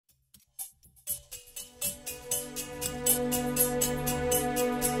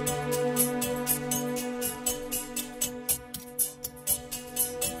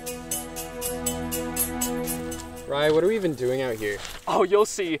Rai, what are we even doing out here? Oh, you'll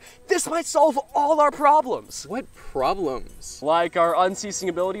see. This might solve all our problems. What problems? Like our unceasing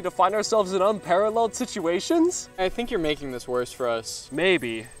ability to find ourselves in unparalleled situations? I think you're making this worse for us.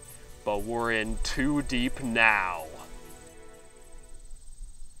 Maybe, but we're in too deep now.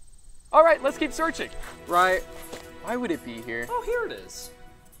 All right, let's keep searching. Rai, why would it be here? Oh, here it is.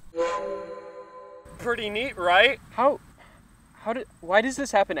 Pretty neat, right? Why does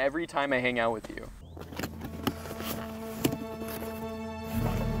this happen every time I hang out with you?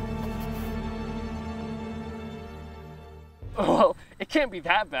 Well, it can't be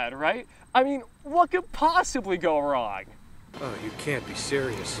that bad, right? I mean, what could possibly go wrong? Oh, you can't be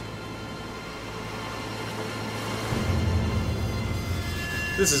serious.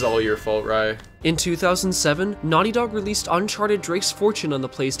 This is all your fault, Rai. In 2007, Naughty Dog released Uncharted Drake's Fortune on the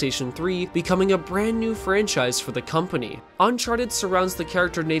PlayStation 3, becoming a brand new franchise for the company. Uncharted surrounds the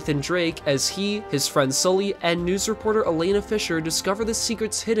character Nathan Drake as he, his friend Sully, and news reporter Elena Fisher discover the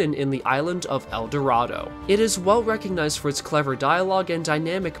secrets hidden in the island of El Dorado. It is well recognized for its clever dialogue and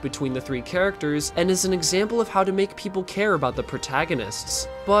dynamic between the three characters, and is an example of how to make people care about the protagonists.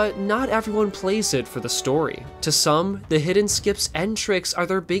 But not everyone plays it for the story. To some, the hidden skips and tricks are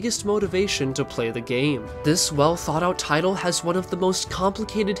their biggest motivation to play the game. This well thought out title has one of the most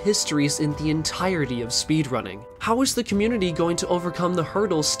complicated histories in the entirety of speedrunning. How is the community going to overcome the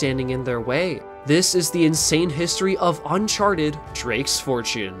hurdles standing in their way? This is the insane history of Uncharted Drake's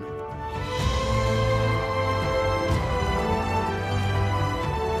Fortune.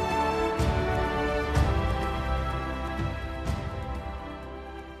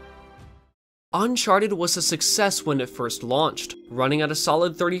 Uncharted was a success when it first launched. Running at a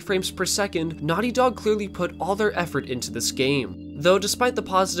solid 30 frames per second, Naughty Dog clearly put all their effort into this game. Though despite the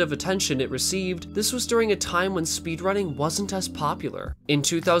positive attention it received, this was during a time when speedrunning wasn't as popular. In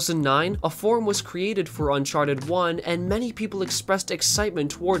 2009, a forum was created for Uncharted 1 and many people expressed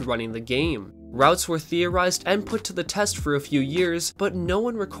excitement toward running the game. Routes were theorized and put to the test for a few years, but no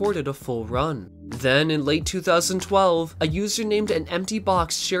one recorded a full run. Then, in late 2012, a user named An Empty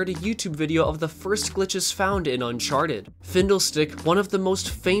Box shared a YouTube video of the first glitches found in Uncharted. Findlestick, one of the most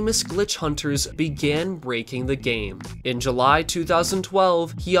famous glitch hunters, began breaking the game. In July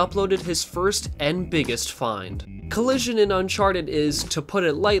 2012, he uploaded his first and biggest find. Collision in Uncharted is, to put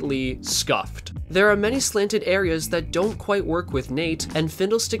it lightly, scuffed. There are many slanted areas that don't quite work with Nate, and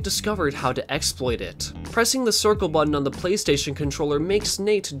Findlestick discovered how to exploit it. Pressing the circle button on the PlayStation controller makes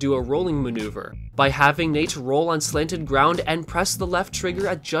Nate do a rolling maneuver. By having Nate roll on slanted ground and press the left trigger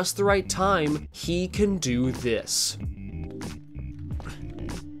at just the right time, he can do this.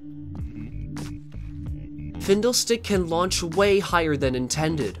 Findlestick can launch way higher than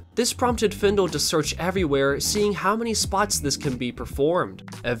intended. This prompted Findle to search everywhere, seeing how many spots this can be performed.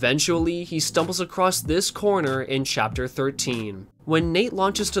 Eventually, he stumbles across this corner in Chapter 13. When Nate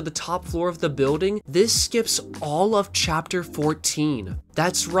launches to the top floor of the building, this skips all of Chapter 14.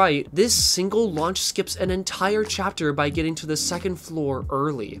 That's right, this single launch skips an entire chapter by getting to the second floor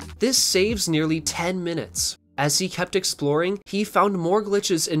early. This saves nearly 10 minutes. As he kept exploring, he found more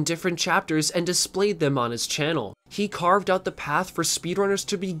glitches in different chapters and displayed them on his channel. He carved out the path for speedrunners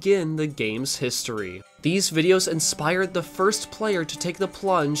to begin the game's history. These videos inspired the first player to take the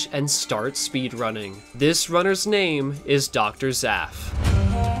plunge and start speedrunning. This runner's name is Dr. Zaff.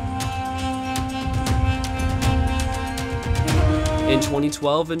 In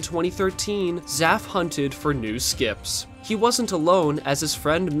 2012 and 2013, Zaff hunted for new skips. He wasn't alone, as his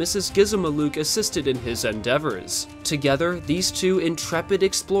friend Mrs. Gizamalook assisted in his endeavors. Together, these two intrepid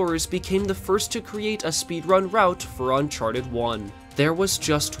explorers became the first to create a speedrun route for Uncharted 1. There was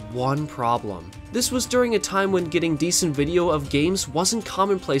just one problem. This was during a time when getting decent video of games wasn't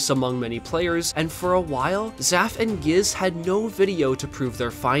commonplace among many players, and for a while, Zaff and Giz had no video to prove their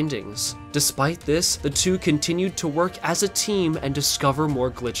findings. Despite this, the two continued to work as a team and discover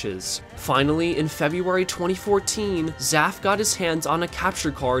more glitches. Finally, in February 2014, Zaff got his hands on a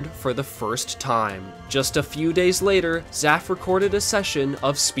capture card for the first time. Just a few days later, Zaff recorded a session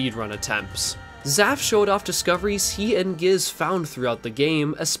of speedrun attempts. Zaff showed off discoveries he and Giz found throughout the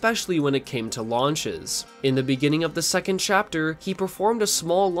game, especially when it came to launches. In the beginning of the second chapter, he performed a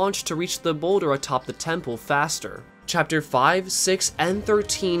small launch to reach the boulder atop the temple faster. Chapter 5, 6, and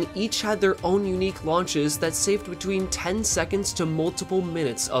 13 each had their own unique launches that saved between 10 seconds to multiple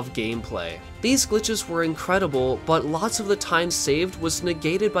minutes of gameplay. These glitches were incredible, but lots of the time saved was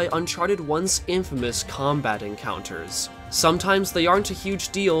negated by Uncharted 1's infamous combat encounters. Sometimes they aren't a huge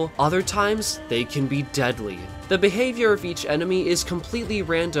deal, other times they can be deadly. The behavior of each enemy is completely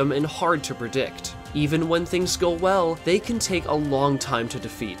random and hard to predict. Even when things go well, they can take a long time to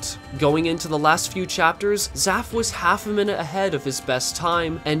defeat. Going into the last few chapters, Zaf was half a minute ahead of his best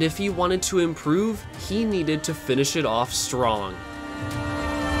time, and if he wanted to improve, he needed to finish it off strong.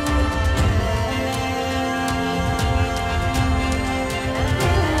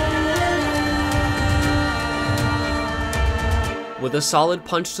 With a solid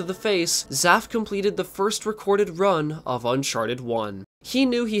punch to the face, Zaf completed the first recorded run of Uncharted 1. He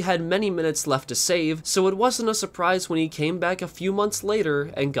knew he had many minutes left to save, so it wasn't a surprise when he came back a few months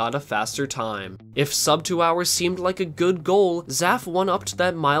later and got a faster time. If sub 2 hours seemed like a good goal, Zaf one-upped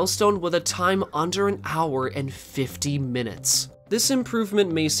that milestone with a time under an hour and 50 minutes. This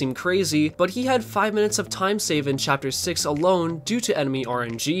improvement may seem crazy, but he had 5 minutes of time save in Chapter 6 alone due to enemy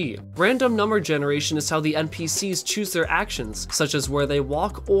RNG. Random number generation is how the NPCs choose their actions, such as where they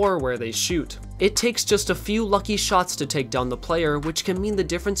walk or where they shoot. It takes just a few lucky shots to take down the player, which can mean the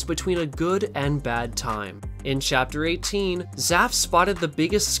difference between a good and bad time. In Chapter 18, Zaf spotted the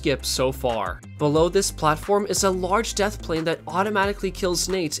biggest skip so far. Below this platform is a large death plane that automatically kills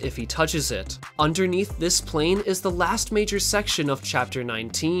Nate if he touches it. Underneath this plane is the last major section of Chapter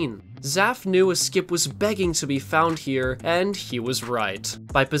 19. Zaf knew a skip was begging to be found here, and he was right.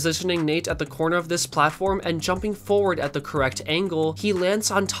 By positioning Nate at the corner of this platform and jumping forward at the correct angle, he lands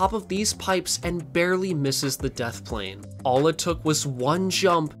on top of these pipes and barely misses the death plane. All it took was one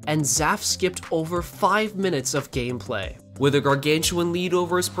jump, and Zaf skipped over 5 minutes of gameplay. With a gargantuan lead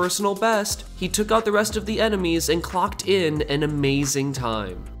over his personal best, he took out the rest of the enemies and clocked in an amazing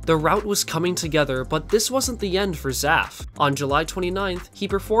time. The route was coming together, but this wasn't the end for Zaf. On July 29th, he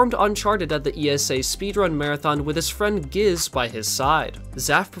performed Uncharted at the ESA Speedrun Marathon with his friend Giz by his side.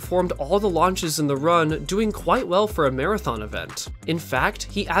 Zaf performed all the launches in the run, doing quite well for a marathon event. In fact,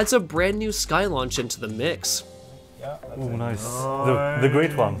 he adds a brand new sky launch into the mix. Yeah, oh, nice. The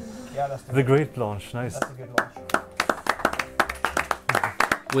great one. Yeah, that's the great launch. Nice. That's a good launch.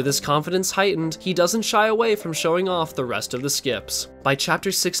 With his confidence heightened, he doesn't shy away from showing off the rest of the skips. By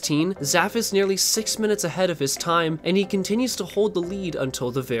Chapter 16, Zaf is nearly 6 minutes ahead of his time, and he continues to hold the lead until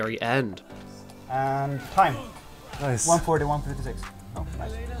the very end. And time. Nice. 140, 156. Oh,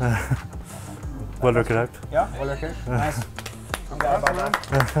 nice. Well recorded. Yeah, well recorded. Nice.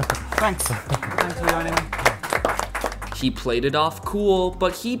 Thanks. Thanks for joining me. He played it off cool,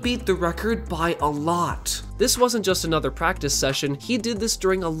 but he beat the record by a lot. This wasn't just another practice session, he did this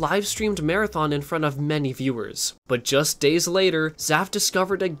during a live-streamed marathon in front of many viewers. But just days later, Zaf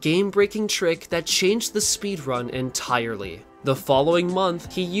discovered a game-breaking trick that changed the speedrun entirely. The following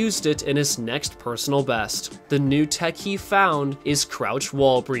month, he used it in his next personal best. The new tech he found is crouch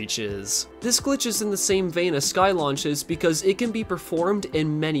wall breaches. This glitch is in the same vein as sky launches because it can be performed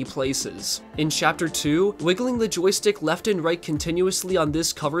in many places. In Chapter 2, wiggling the joystick left and right continuously on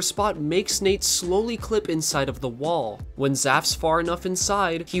this cover spot makes Nate slowly clip inside of the wall. When Zaf's far enough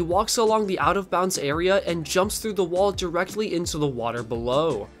inside, he walks along the out-of-bounds area and jumps through the wall directly into the water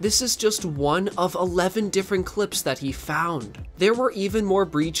below. This is just one of 11 different clips that he found. There were even more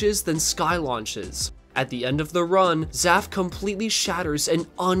breaches than sky launches. At the end of the run, Zaf completely shatters an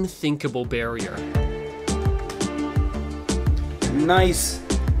unthinkable barrier. Nice.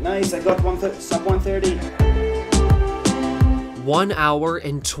 Nice, I got sub 130. 1 hour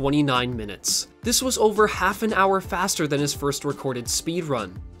and 29 minutes. This was over half an hour faster than his first recorded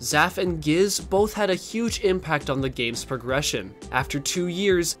speedrun. Zaf and Giz both had a huge impact on the game's progression. After 2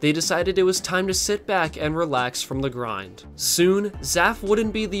 years, they decided it was time to sit back and relax from the grind. Soon, Zaf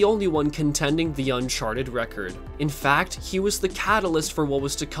wouldn't be the only one contending the Uncharted record. In fact, he was the catalyst for what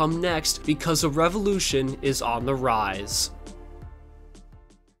was to come next because a revolution is on the rise.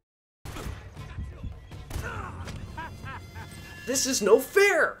 This is no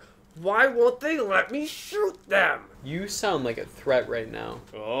fair! Why won't they let me shoot them? You sound like a threat right now.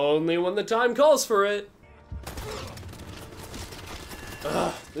 Only when the time calls for it.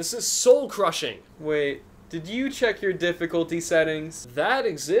 Ugh, this is soul crushing. Wait, did you check your difficulty settings? That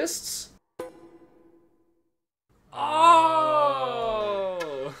exists? Oh!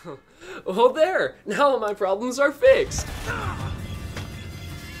 Well there, now my problems are fixed.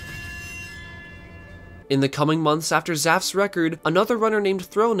 In the coming months after Zaf's record, another runner named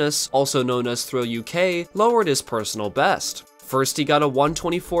Thronus, also known as Thrill UK, lowered his personal best. First, he got a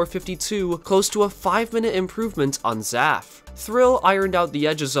 1:24.52, close to a 5-minute improvement on Zaf. Thrill ironed out the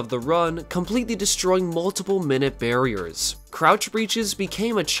edges of the run, completely destroying multiple minute barriers. Crouch breaches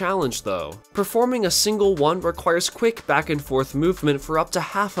became a challenge though. Performing a single one requires quick back and forth movement for up to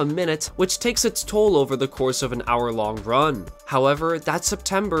half a minute, which takes its toll over the course of an hour-long run. However, that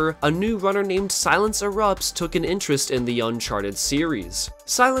September, a new runner named Silence Erupts took an interest in the Uncharted series.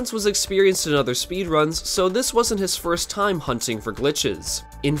 Silence was experienced in other speedruns, so this wasn't his first time hunting for glitches.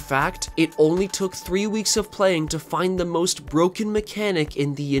 In fact, it only took 3 weeks of playing to find the most broken mechanic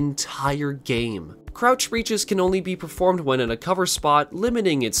in the entire game. Crouch breaches can only be performed when in a cover spot,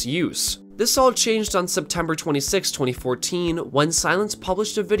 limiting its use. This all changed on September 26, 2014, when Silence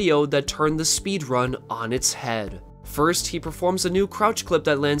published a video that turned the speedrun on its head. First, he performs a new crouch clip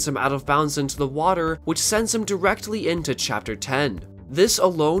that lands him out of bounds into the water, which sends him directly into Chapter 10. This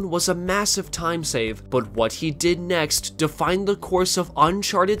alone was a massive time save, but what he did next defined the course of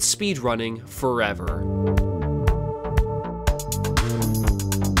Uncharted speedrunning forever.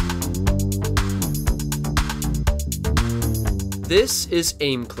 This is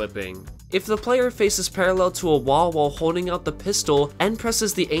aim clipping. If the player faces parallel to a wall while holding out the pistol and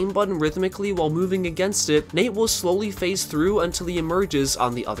presses the aim button rhythmically while moving against it, Nate will slowly phase through until he emerges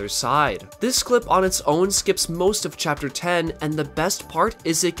on the other side. This clip on its own skips most of Chapter 10, and the best part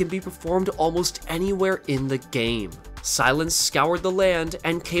is it can be performed almost anywhere in the game. Silence scoured the land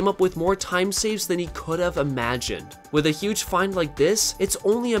and came up with more time saves than he could have imagined. With a huge find like this, it's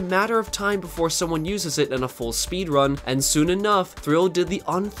only a matter of time before someone uses it in a full speedrun, and soon enough, Thrill did the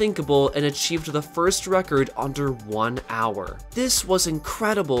unthinkable and achieved the first record under 1 hour. This was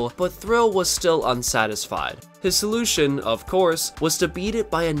incredible, but Thrill was still unsatisfied. His solution, of course, was to beat it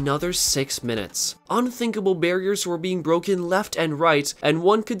by another 6 minutes. Unthinkable barriers were being broken left and right, and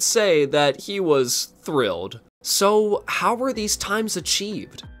one could say that he was thrilled. So, how were these times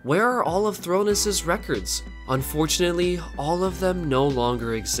achieved? Where are all of Thrones's records? Unfortunately, all of them no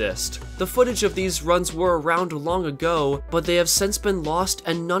longer exist. The footage of these runs were around long ago, but they have since been lost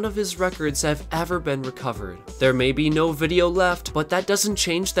and none of his records have ever been recovered. There may be no video left, but that doesn't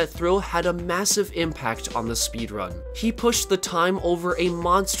change that Thrill had a massive impact on the speedrun. He pushed the time over a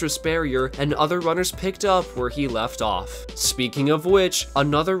monstrous barrier, and other runners picked up where he left off. Speaking of which,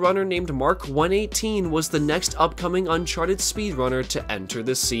 another runner named Mark118 was the next upcoming Uncharted speedrunner to enter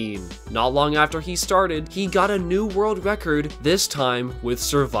the scene. Not long after he started, he got a new world record, this time with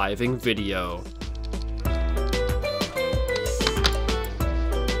surviving video.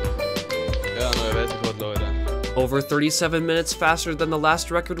 Over 37 minutes faster than the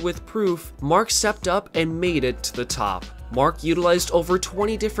last record with proof, Mark stepped up and made it to the top. Mark utilized over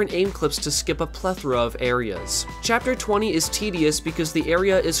 20 different aim clips to skip a plethora of areas. Chapter 20 is tedious because the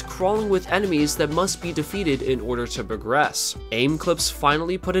area is crawling with enemies that must be defeated in order to progress. Aim clips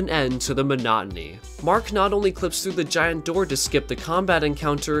finally put an end to the monotony. Mark not only clips through the giant door to skip the combat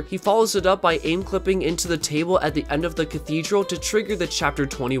encounter, he follows it up by aim clipping into the table at the end of the cathedral to trigger the Chapter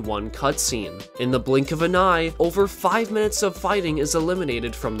 21 cutscene. In the blink of an eye, over 5 minutes of fighting is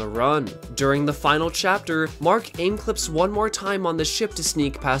eliminated from the run. During the final chapter, Mark aim clips one more time on the ship to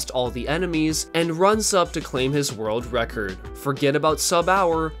sneak past all the enemies, and runs up to claim his world record. Forget about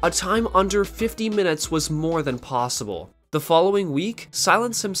sub-hour, a time under 50 minutes was more than possible. The following week,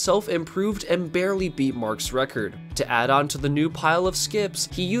 Silence himself improved and barely beat Mark's record. To add on to the new pile of skips,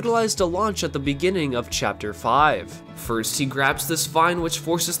 he utilized a launch at the beginning of Chapter 5. First, he grabs this vine which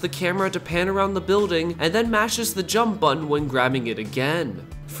forces the camera to pan around the building, and then mashes the jump button when grabbing it again.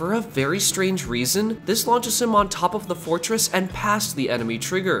 For a very strange reason, this launches him on top of the fortress and past the enemy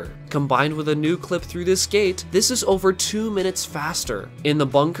trigger. Combined with a new clip through this gate, this is over 2 minutes faster. In the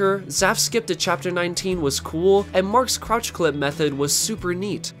bunker, Zaph's skip to Chapter 19 was cool, and Mark's crouch clip method was super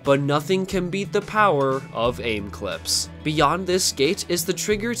neat, but nothing can beat the power of aim clips. Beyond this gate is the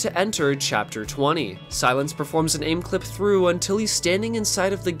trigger to enter Chapter 20. Silence performs an aim clip through until he's standing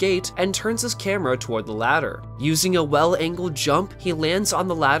inside of the gate and turns his camera toward the ladder. Using a well-angled jump, he lands on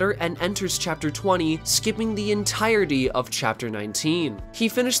the ladder and enters Chapter 20, skipping the entirety of Chapter 19. He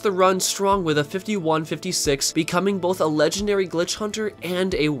finished the run strong with a 51-56, becoming both a legendary glitch hunter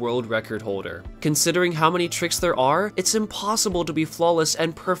and a world record holder. Considering how many tricks there are, it's impossible to be flawless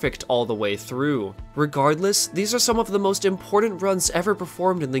and perfect all the way through. Regardless, these are some of the most important runs ever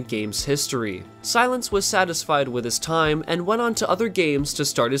performed in the game's history. Silence was satisfied with his time and went on to other games to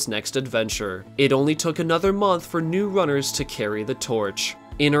start his next adventure. It only took another month for new runners to carry the torch.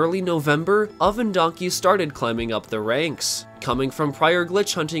 In early November, Oven Donkey started climbing up the ranks. Coming from prior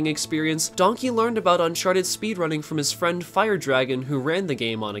glitch hunting experience, Donkey learned about Uncharted speedrunning from his friend Fire Dragon, who ran the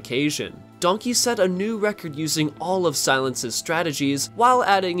game on occasion. Donkey set a new record using all of Silence's strategies, while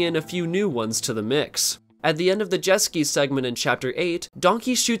adding in a few new ones to the mix. At the end of the jet ski segment in Chapter 8,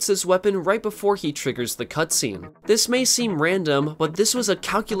 Donkey shoots his weapon right before he triggers the cutscene. This may seem random, but this was a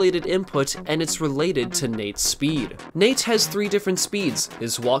calculated input and it's related to Nate's speed. Nate has 3 different speeds: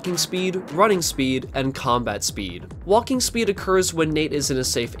 his walking speed, running speed, and combat speed. Walking speed occurs when Nate is in a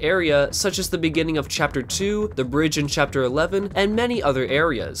safe area, such as the beginning of Chapter 2, the bridge in Chapter 11, and many other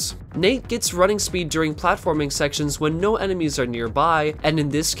areas. Nate gets running speed during platforming sections when no enemies are nearby, and in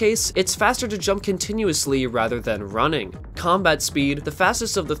this case, it's faster to jump continuously rather than running. Combat speed, the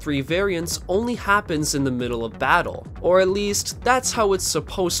fastest of the 3 variants, only happens in the middle of battle, or at least, that's how it's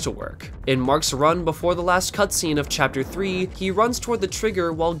supposed to work. In Mark's run before the last cutscene of Chapter 3, he runs toward the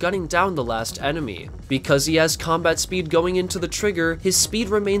trigger while gunning down the last enemy. Because he has combat speed going into the trigger, his speed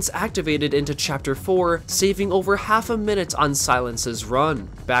remains activated into Chapter 4, saving over half a minute on Silence's run.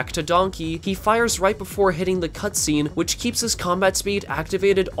 Back to Donkey, he fires right before hitting the cutscene, which keeps his combat speed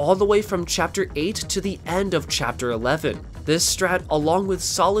activated all the way from Chapter 8 to the end of Chapter 11. This strat, along with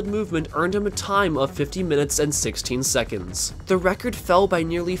solid movement, earned him a time of 50 minutes and 16 seconds. The record fell by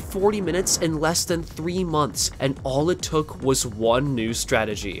nearly 40 minutes in less than 3 months, and all it took was one new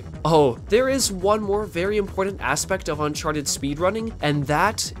strategy. Oh, there is one more very important aspect of Uncharted speedrunning, and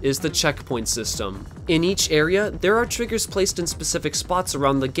that is the checkpoint system. In each area, there are triggers placed in specific spots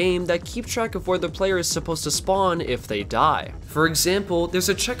around the game that keep track of where the player is supposed to spawn if they die. For example, there's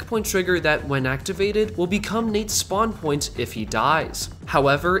a checkpoint trigger that, when activated, will become Nate's spawn point if he dies.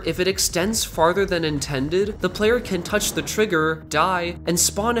 However, if it extends farther than intended, the player can touch the trigger, die, and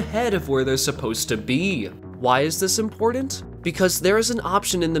spawn ahead of where they're supposed to be. Why is this important? Because there is an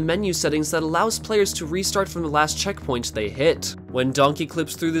option in the menu settings that allows players to restart from the last checkpoint they hit. When Donkey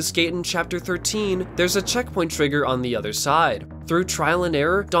clips through this gate in Chapter 13, there's a checkpoint trigger on the other side. Through trial and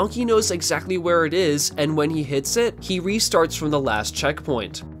error, Donkey knows exactly where it is, and when he hits it, he restarts from the last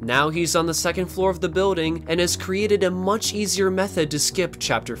checkpoint. Now he's on the 2nd floor of the building and has created a much easier method to skip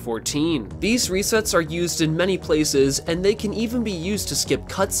Chapter 14. These resets are used in many places, and they can even be used to skip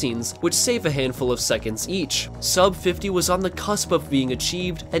cutscenes, which save a handful of seconds each. Sub 50 was on the cusp of being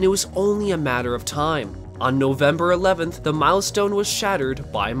achieved, and it was only a matter of time. On November 11th, the milestone was shattered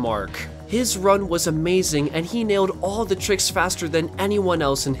by Mark. His run was amazing, and he nailed all the tricks faster than anyone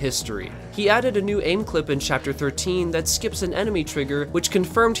else in history. He added a new aim clip in Chapter 13 that skips an enemy trigger, which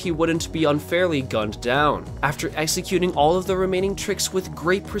confirmed he wouldn't be unfairly gunned down. After executing all of the remaining tricks with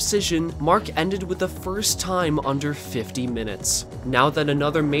great precision, Mark ended with the first time under 50 minutes. Now that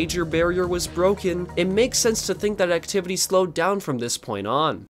another major barrier was broken, it makes sense to think that activity slowed down from this point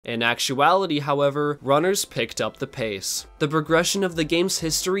on. In actuality, however, runners picked up the pace. The progression of the game's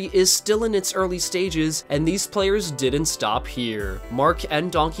history is still in its early stages, and these players didn't stop here. Mark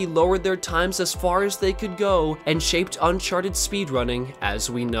and Donkey lowered their times as far as they could go and shaped Uncharted speedrunning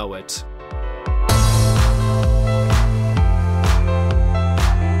as we know it.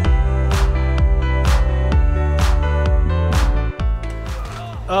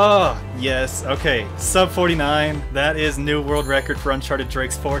 Oh, yes, okay. Sub 49, that is new world record for Uncharted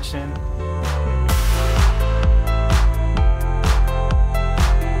Drake's Fortune.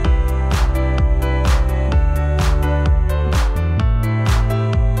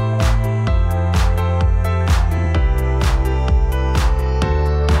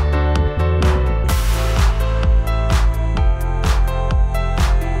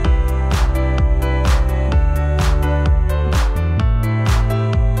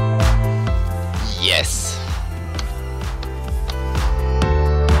 Yes.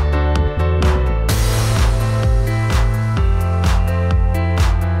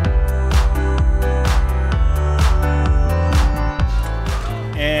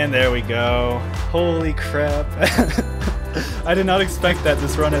 And there we go. Holy crap. I did not expect that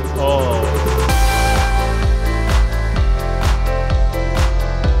this run at all.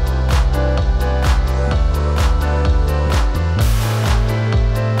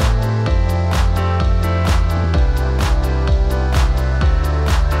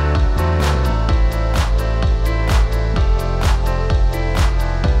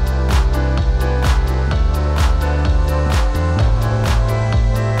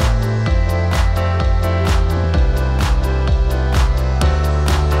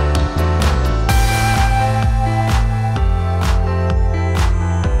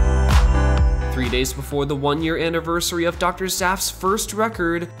 Days before the 1-year anniversary of Dr. Zaff's first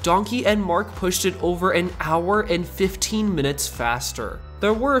record, Donkey and Mark pushed it over an hour and 15 minutes faster.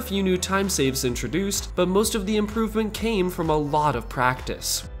 There were a few new time saves introduced, but most of the improvement came from a lot of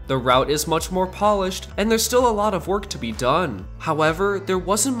practice. The route is much more polished, and there's still a lot of work to be done. However, there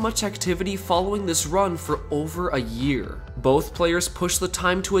wasn't much activity following this run for over a year. Both players pushed the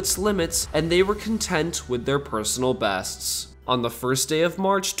time to its limits, and they were content with their personal bests. On the first day of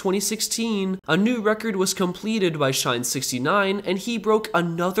March 2016, a new record was completed by Shine69, and he broke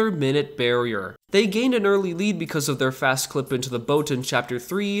another minute barrier. They gained an early lead because of their fast clip into the boat in Chapter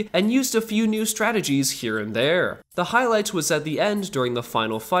 3, and used a few new strategies here and there. The highlight was at the end during the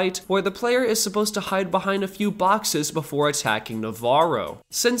final fight, where the player is supposed to hide behind a few boxes before attacking Navarro.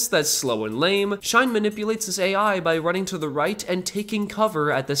 Since that's slow and lame, Shine manipulates his AI by running to the right and taking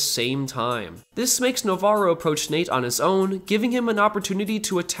cover at the same time. This makes Navarro approach Nate on his own, giving him an opportunity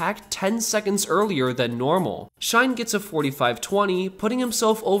to attack 10 seconds earlier than normal. Shine gets a 45-20, putting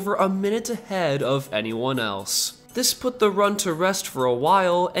himself over a minute ahead of anyone else. This put the run to rest for a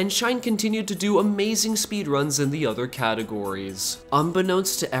while, and Shine continued to do amazing speedruns in the other categories.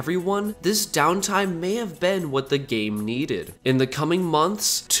 Unbeknownst to everyone, this downtime may have been what the game needed. In the coming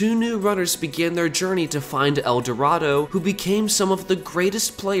months, 2 new runners began their journey to find El Dorado, who became some of the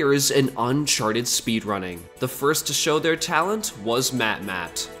greatest players in Uncharted speedrunning. The first to show their talent was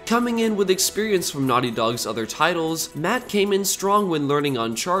Matt. Coming in with experience from Naughty Dog's other titles, Matt came in strong when learning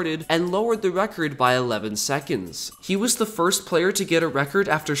Uncharted and lowered the record by 11 seconds. He was the first player to get a record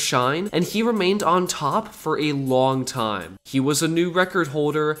after Shine, and he remained on top for a long time. He was a new record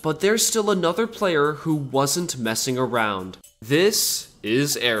holder, but there's still another player who wasn't messing around. This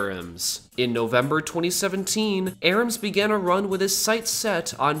is Arims. In November 2017, Arims began a run with his sights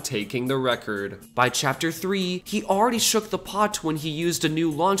set on taking the record. By Chapter 3, he already shook the pot when he used a new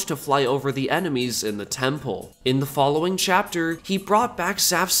launch to fly over the enemies in the temple. In the following chapter, he brought back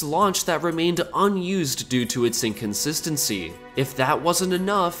Zaf's launch that remained unused due to its inconsistency. If that wasn't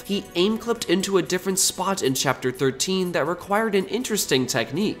enough, he aim-clipped into a different spot in Chapter 13 that required an interesting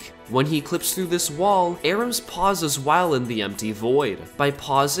technique. When he clips through this wall, Arims pauses while in the empty void. By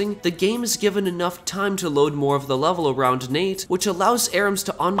pausing, the game is given enough time to load more of the level around Nate, which allows Arims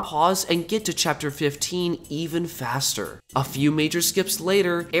to unpause and get to Chapter 15 even faster. A few major skips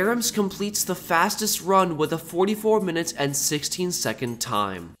later, Arims completes the fastest run with a 44 minutes and 16 second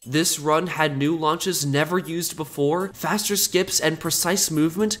time. This run had new launches never used before, faster skips and precise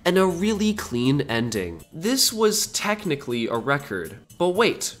movement, and a really clean ending. This was technically a record. But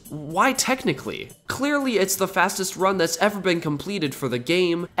wait, why technically? Clearly it's the fastest run that's ever been completed for the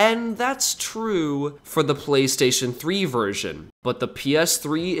game, and that's true for the PlayStation 3 version. But the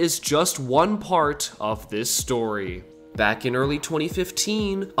PS3 is just one part of this story. Back in early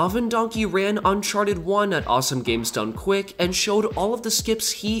 2015, Oven Donkey ran Uncharted 1 at Awesome Games Done Quick and showed all of the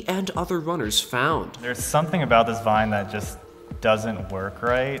skips he and other runners found. There's something about this vine that just doesn't work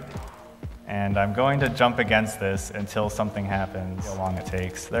right, and I'm going to jump against this until something happens. How long it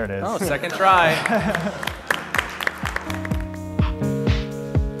takes. There it is. Oh, second try.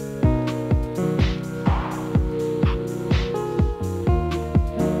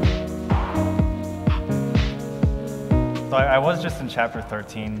 So I was just in Chapter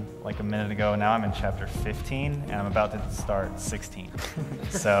 13 like a minute ago. Now I'm in Chapter 15, and I'm about to start 16.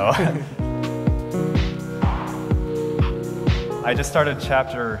 So I just started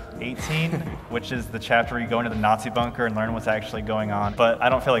Chapter 18, which is the chapter where you go into the Nazi bunker and learn what's actually going on. But I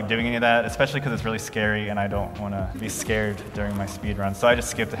don't feel like doing any of that, especially because it's really scary, and I don't want to be scared during my speed run. So I just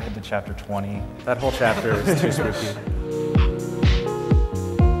skipped ahead to Chapter 20. That whole chapter was too spooky.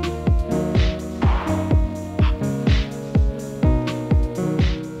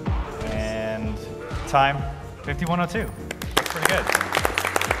 Time 51:02. That's pretty good.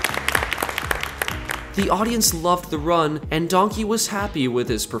 The audience loved the run, and Donkey was happy with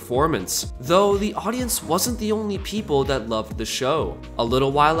his performance. Though the audience wasn't the only people that loved the show. A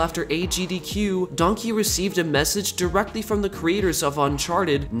little while after AGDQ, Donkey received a message directly from the creators of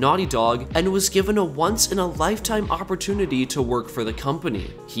Uncharted, Naughty Dog, and was given a once-in-a-lifetime opportunity to work for the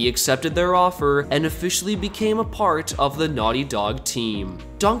company. He accepted their offer and officially became a part of the Naughty Dog team.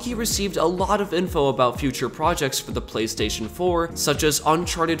 Donkey received a lot of info about future projects for the PlayStation 4, such as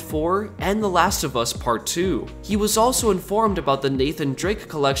Uncharted 4 and The Last of Us Part 2. He was also informed about the Nathan Drake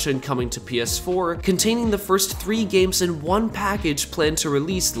collection coming to PS4, containing the first 3 games in one package planned to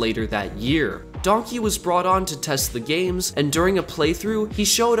release later that year. Donkey was brought on to test the games, and during a playthrough, he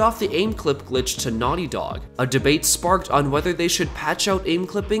showed off the aim clip glitch to Naughty Dog. A debate sparked on whether they should patch out aim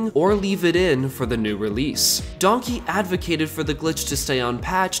clipping or leave it in for the new release. Donkey advocated for the glitch to stay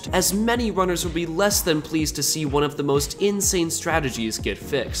unpatched, as many runners would be less than pleased to see one of the most insane strategies get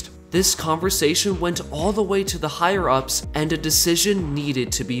fixed. This conversation went all the way to the higher-ups, and a decision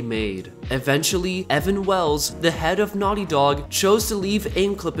needed to be made. Eventually, Evan Wells, the head of Naughty Dog, chose to leave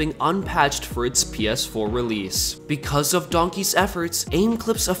aim clipping unpatched for its PS4 release. Because of Donkey's efforts, aim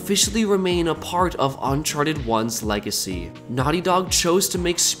clips officially remain a part of Uncharted 1's legacy. Naughty Dog chose to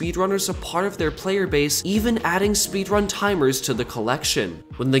make speedrunners a part of their player base, even adding speedrun timers to the collection.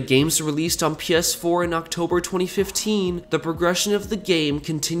 When the games released on PS4 in October 2015, the progression of the game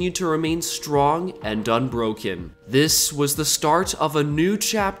continued to remain strong and unbroken. This was the start of a new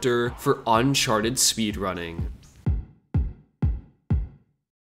chapter for Uncharted speedrunning.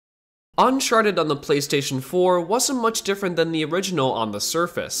 Uncharted on the PlayStation 4 wasn't much different than the original on the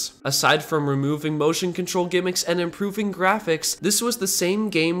surface. Aside from removing motion control gimmicks and improving graphics, this was the same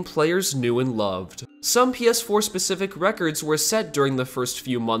game players knew and loved. Some PS4 specific records were set during the first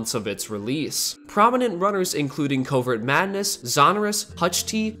few months of its release. Prominent runners including Covert Madness, Zonorous,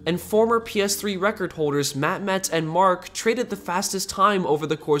 Hutch-T, and former PS3 record holders Matt and Mark traded the fastest time over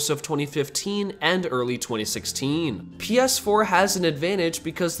the course of 2015 and early 2016. PS4 has an advantage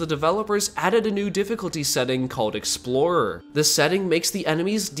because the developers added a new difficulty setting called Explorer. The setting makes the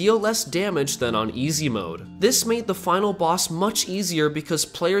enemies deal less damage than on easy mode. This made the final boss much easier because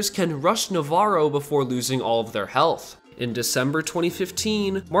players can rush Navarro before losing all of their health. In December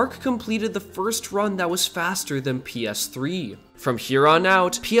 2015, Mark completed the first run that was faster than PS3. From here on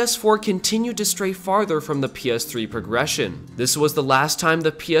out, PS4 continued to stray farther from the PS3 progression. This was the last time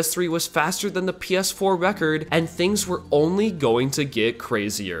the PS3 was faster than the PS4 record, and things were only going to get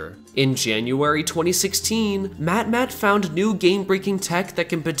crazier. In January 2016, Matt found new game-breaking tech that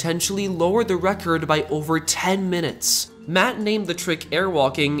can potentially lower the record by over 10 minutes. Matt named the trick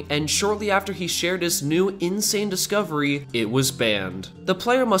airwalking, and shortly after he shared his new insane discovery, it was banned. The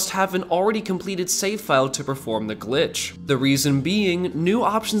player must have an already completed save file to perform the glitch. The reason being, new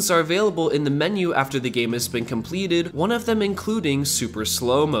options are available in the menu after the game has been completed, one of them including super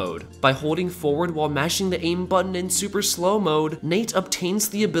slow mode. By holding forward while mashing the aim button in super slow mode, Nate obtains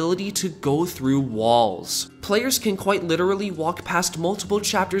the ability to go through walls. Players can quite literally walk past multiple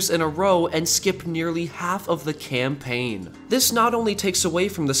chapters in a row and skip nearly half of the campaign. This not only takes away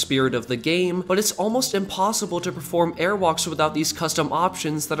from the spirit of the game, but it's almost impossible to perform airwalks without these custom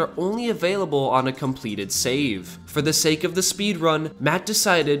options that are only available on a completed save. For the sake of the speedrun, Matt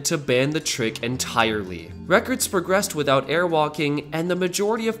decided to ban the trick entirely. Records progressed without airwalking, and the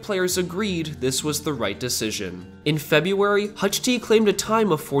majority of players agreed this was the right decision. In February, Hutch-T claimed a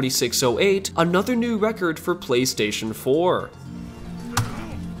time of 46:08, another new record for PlayStation 4.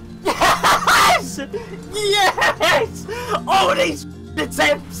 Yes! Yes! All these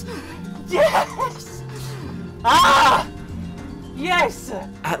attempts! Yes! Ah! Yes!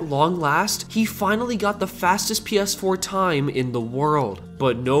 At long last, he finally got the fastest PS4 time in the world.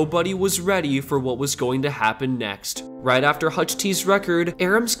 But nobody was ready for what was going to happen next. Right after Hutch-T's record,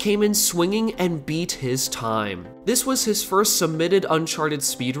 Arams came in swinging and beat his time. This was his first submitted Uncharted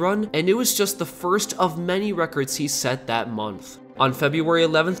speedrun, and it was just the first of many records he set that month. On February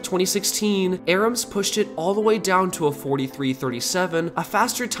 11th, 2016, Arams pushed it all the way down to a 43:37, a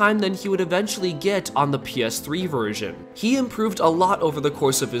faster time than he would eventually get on the PS3 version. He improved a lot over the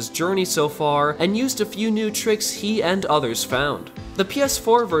course of his journey so far, and used a few new tricks he and others found. The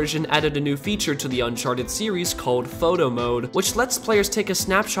PS4 version added a new feature to the Uncharted series called Photo Mode, which lets players take a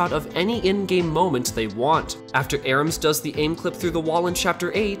snapshot of any in-game moment they want. After Arams does the aim clip through the wall in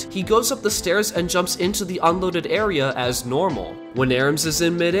Chapter 8, he goes up the stairs and jumps into the unloaded area as normal. When Arams is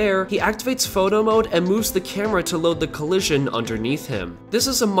in midair, he activates Photo Mode and moves the camera to load the collision underneath him. This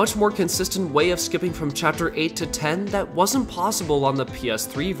is a much more consistent way of skipping from Chapter 8 to 10 that wasn't possible on the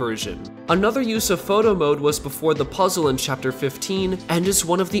PS3 version. Another use of Photo Mode was before the puzzle in Chapter 15, and is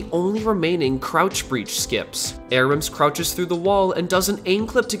one of the only remaining crouch breach skips. Arams crouches through the wall and does an aim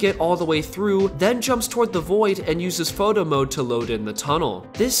clip to get all the way through, then jumps toward the void and uses Photo Mode to load in the tunnel.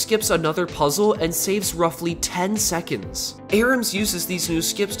 This skips another puzzle and saves roughly 10 seconds. Arams uses these new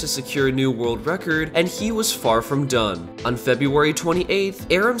skips to secure a new world record, and he was far from done. On February 28th,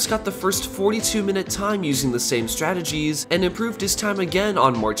 Arams got the first 42-minute time using the same strategies, and improved his time again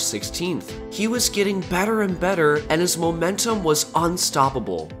on March 16th. He was getting better and better, and his momentum was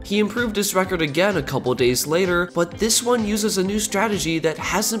unstoppable. He improved his record again a couple days later, but this one uses a new strategy that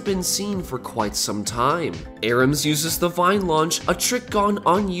hasn't been seen for quite some time. Arams uses the Vine launch, a trick gone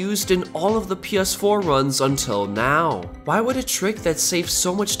unused in all of the PS4 runs until now. Why would a trick that saves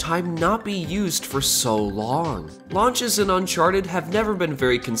so much time not be used for so long? Launches in Uncharted have never been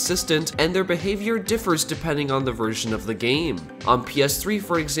very consistent, and their behavior differs depending on the version of the game. On PS3,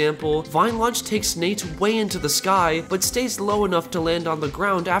 for example, Vine launch takes Nate way into the sky, but stays low enough enough to land on the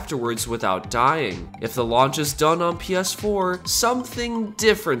ground afterwards without dying. If the launch is done on PS4, something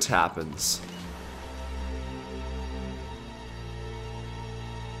different happens.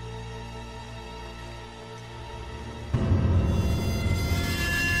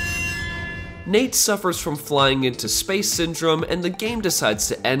 Nate suffers from flying into space syndrome and the game decides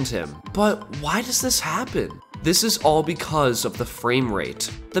to end him. But why does this happen? This is all because of the frame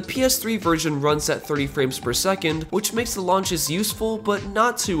rate. The PS3 version runs at 30 frames per second, which makes the launches useful but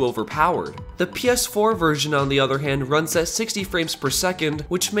not too overpowered. The PS4 version, on the other hand, runs at 60 frames per second,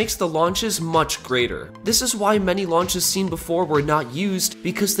 which makes the launches much greater. This is why many launches seen before were not used,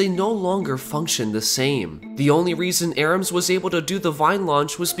 because they no longer function the same. The only reason Arams was able to do the Vine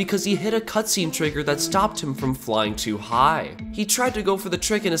launch was because he hit a cutscene trigger that stopped him from flying too high. He tried to go for the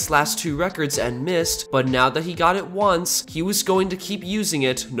trick in his last 2 records and missed, but now that he got it once, he was going to keep using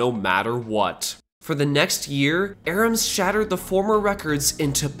it no matter what. For the next year, Arams shattered the former records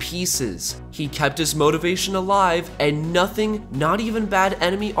into pieces. He kept his motivation alive, and nothing, not even bad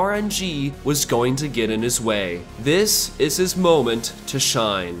enemy RNG, was going to get in his way. This is his moment to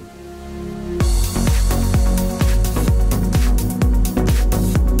shine.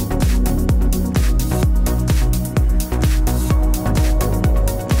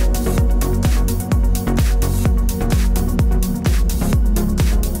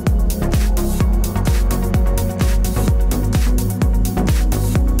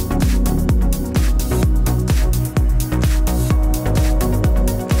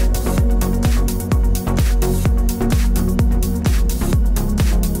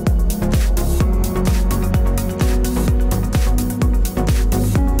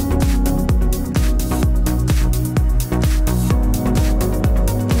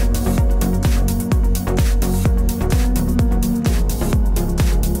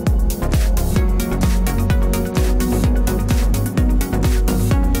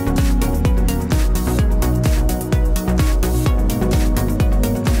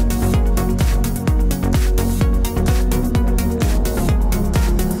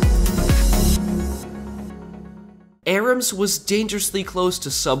 Arams was dangerously close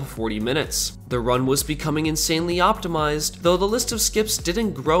to sub 40 minutes. The run was becoming insanely optimized, though the list of skips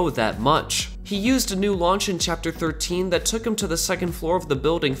didn't grow that much. He used a new launch in chapter 13 that took him to the second floor of the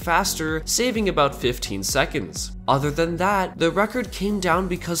building faster, saving about 15 seconds. Other than that, the record came down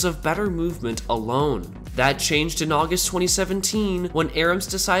because of better movement alone. That changed in August 2017 when Arams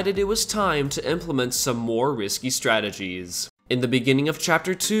decided it was time to implement some more risky strategies. In the beginning of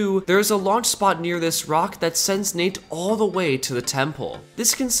chapter 2, there is a launch spot near this rock that sends Nate all the way to the temple.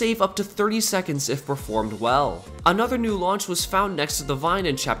 This can save up to 30 seconds if performed well. Another new launch was found next to the vine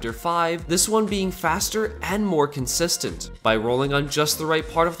in chapter 5, this one being faster and more consistent. By rolling on just the right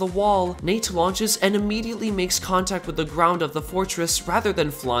part of the wall, Nate launches and immediately makes contact with the ground of the fortress rather than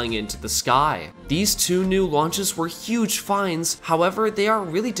flying into the sky. These 2 new launches were huge finds, however they are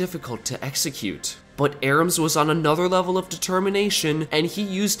really difficult to execute. But Arams was on another level of determination, and he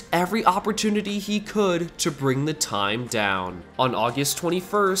used every opportunity he could to bring the time down. On August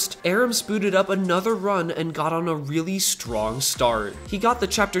 21st, Arams booted up another run and got on a really strong start. He got the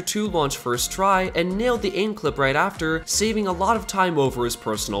chapter 2 launch first try and nailed the aim clip right after, saving a lot of time over his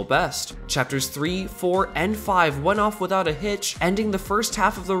personal best. Chapters 3, 4, and 5 went off without a hitch, ending the first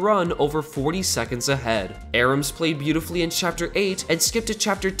half of the run over 40 seconds ahead. Arams played beautifully in chapter 8 and skipped to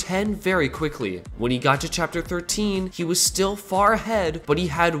chapter 10 very quickly. When he got to chapter 13, he was still far ahead, but he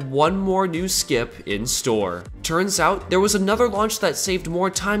had one more new skip in store. Turns out, there was another launch that saved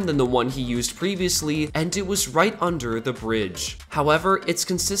more time than the one he used previously, and it was right under the bridge. However, its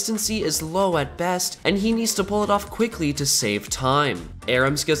consistency is low at best, and he needs to pull it off quickly to save time.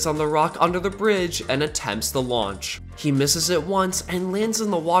 Arams gets on the rock under the bridge and attempts the launch. He misses it once and lands in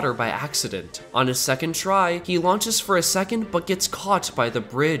the water by accident. On his second try, he launches for a second but gets caught by the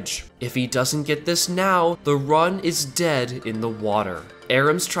bridge. If he doesn't get this now, the run is dead in the water.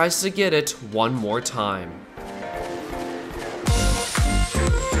 Arams tries to get it one more time.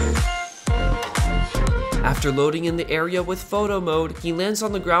 After loading in the area with photo mode, he lands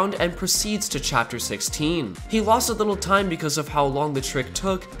on the ground and proceeds to chapter 16. He lost a little time because of how long the trick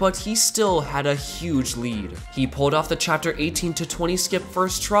took, but he still had a huge lead. He pulled off the chapter 18 to 20 skip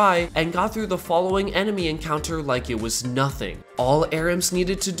first try and got through the following enemy encounter like it was nothing. All Arams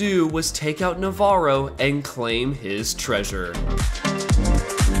needed to do was take out Navarro and claim his treasure.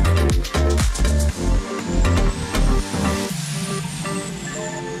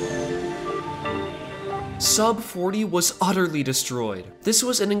 sub 40 was utterly destroyed. This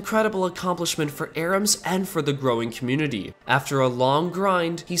was an incredible accomplishment for Arams and for the growing community. After a long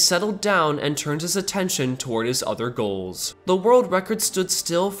grind, he settled down and turned his attention toward his other goals. The world record stood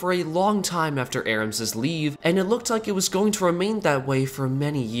still for a long time after Arams' leave, and it looked like it was going to remain that way for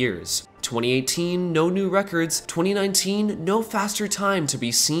many years. 2018, no new records. 2019, no faster time to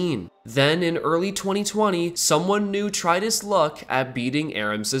be seen. Then in early 2020, someone new tried his luck at beating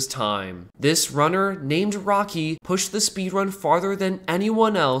Arams' time. This runner, named Rocky, pushed the speedrun farther than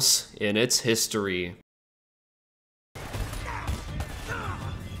anyone else in its history.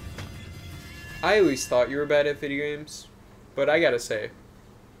 I always thought you were bad at video games, but I gotta say,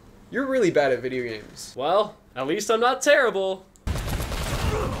 you're really bad at video games. Well, at least I'm not terrible.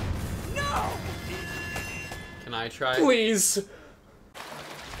 Can I try? Please.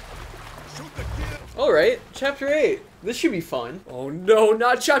 Alright, chapter 8. This should be fun. Oh no,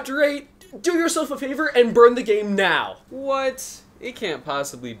 not chapter 8. Do yourself a favor and burn the game now. What? It can't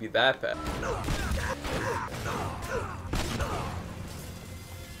possibly be that bad.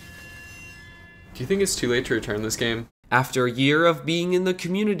 Do you think it's too late to return this game? After a year of being in the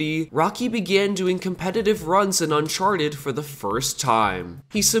community, Rocky began doing competitive runs in Uncharted for the first time.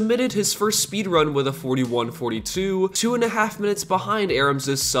 He submitted his first speedrun with a 41:42, 2.5 minutes behind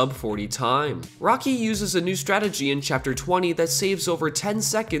Arams' sub 40 time. Rocky uses a new strategy in chapter 20 that saves over 10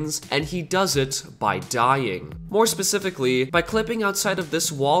 seconds, and he does it by dying. More specifically, by clipping outside of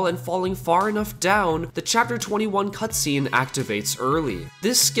this wall and falling far enough down, the chapter 21 cutscene activates early.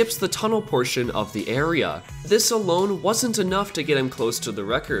 This skips the tunnel portion of the area. This alone wasn't enough to get him close to the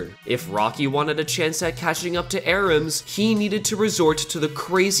record. If Rocky wanted a chance at catching up to Arams, he needed to resort to the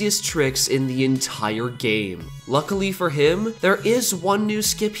craziest tricks in the entire game. Luckily for him, there is one new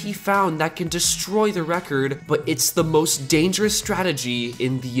skip he found that can destroy the record, but it's the most dangerous strategy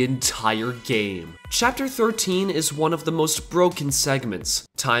in the entire game. Chapter 13 is one of the most broken segments.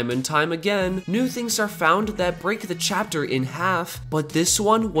 Time and time again, new things are found that break the chapter in half, but this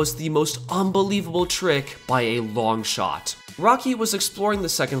one was the most unbelievable trick by a long shot. Rocky was exploring the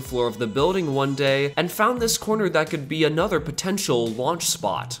second floor of the building one day and found this corner that could be another potential launch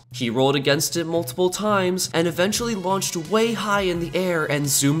spot. He rolled against it multiple times and eventually launched way high in the air and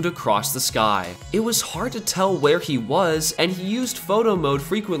zoomed across the sky. It was hard to tell where he was, and he used photo mode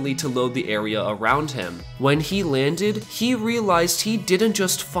frequently to load the area around him. When he landed, he realized he didn't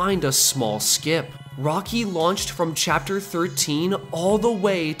just find a small skip. Rocky launched from chapter 13 all the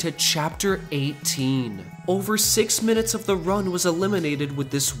way to chapter 18. Over 6 minutes of the run was eliminated with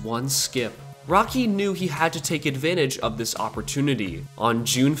this one skip. Rocky knew he had to take advantage of this opportunity. On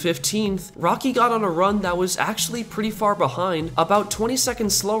June 15th, Rocky got on a run that was actually pretty far behind, about 20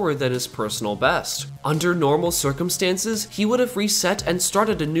 seconds slower than his personal best. Under normal circumstances, he would have reset and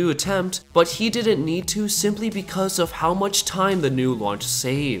started a new attempt, but he didn't need to simply because of how much time the new launch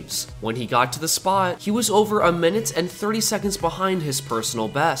saves. When he got to the spot, he was over 1 minute and 30 seconds behind his personal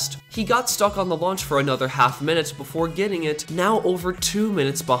best. He got stuck on the launch for another half minute before getting it, now over 2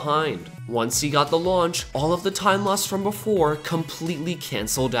 minutes behind. Once he got the launch, all of the time lost from before completely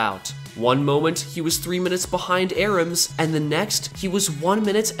canceled out. One moment, he was 3 minutes behind Arams, and the next, he was 1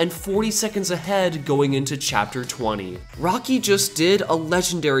 minute and 40 seconds ahead going into chapter 20. Rocky just did a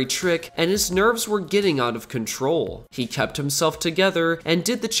legendary trick, and his nerves were getting out of control. He kept himself together and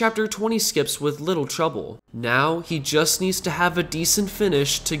did the chapter 20 skips with little trouble. Now, he just needs to have a decent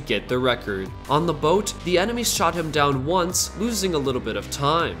finish to get the record. On the boat, the enemies shot him down once, losing a little bit of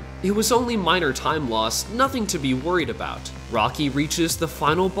time. It was only minor time loss, nothing to be worried about. Rocky reaches the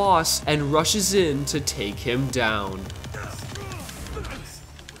final boss and rushes in to take him down.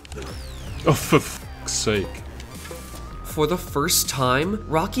 Oh, for fuck's sake. For the first time,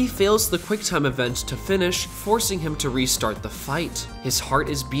 Rocky fails the QuickTime event to finish, forcing him to restart the fight. His heart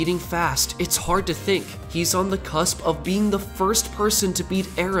is beating fast, it's hard to think. He's on the cusp of being the first person to beat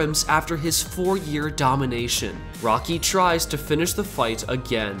Arams after his 4-year domination. Rocky tries to finish the fight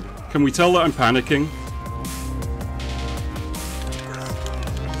again. Can we tell that I'm panicking?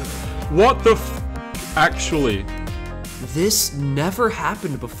 What the f***, actually? This never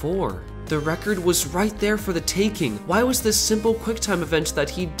happened before. The record was right there for the taking. Why was this simple QuickTime event that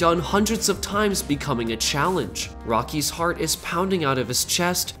he'd done hundreds of times becoming a challenge? Rocky's heart is pounding out of his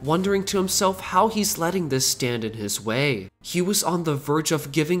chest, wondering to himself how he's letting this stand in his way. He was on the verge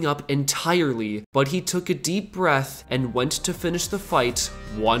of giving up entirely, but he took a deep breath and went to finish the fight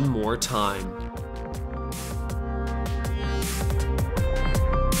one more time.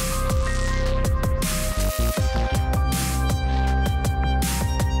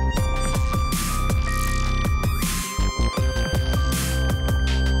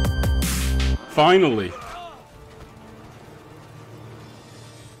 Finally.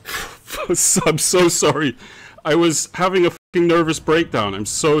 I'm so sorry. I was having a fucking nervous breakdown. I'm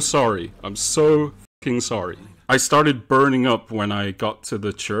so sorry. I'm so fucking sorry. I started burning up when I got to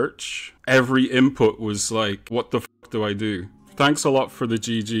the church. Every input was like, what the fuck do I do? Thanks a lot for the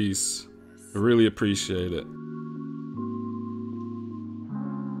GGs. I really appreciate it.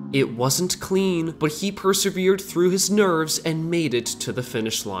 It wasn't clean, but he persevered through his nerves and made it to the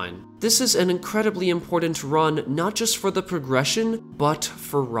finish line. This is an incredibly important run, not just for the progression, but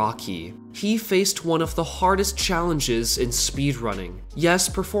for Rocky. He faced one of the hardest challenges in speedrunning. Yes,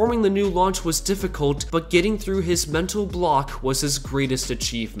 performing the new launch was difficult, but getting through his mental block was his greatest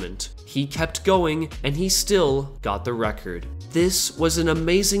achievement. He kept going, and he still got the record. This was an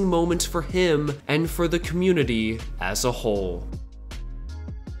amazing moment for him and for the community as a whole.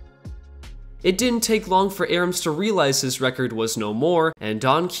 It didn't take long for Arams to realize his record was no more, and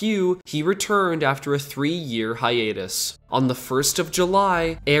on cue, he returned after a 3-year hiatus. On the 1st of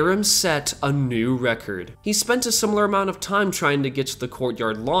July, Arams set a new record. He spent a similar amount of time trying to get to the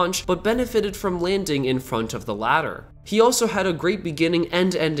courtyard launch, but benefited from landing in front of the ladder. He also had a great beginning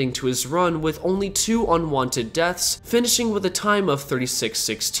and ending to his run with only 2 unwanted deaths, finishing with a time of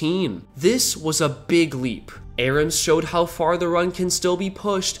 36:16. This was a big leap. Arams showed how far the run can still be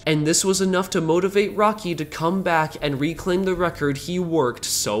pushed, and this was enough to motivate Rocky to come back and reclaim the record he worked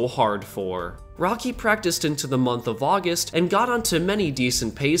so hard for. Rocky practiced into the month of August and got onto many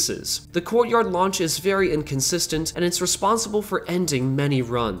decent paces. The courtyard launch is very inconsistent and it's responsible for ending many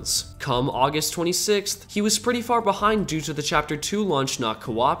runs. Come August 26th, he was pretty far behind due to the Chapter 2 launch not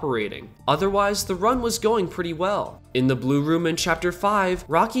cooperating. Otherwise, the run was going pretty well. In the Blue Room in Chapter 5,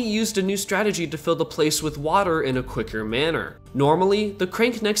 Rocky used a new strategy to fill the place with water in a quicker manner. Normally, the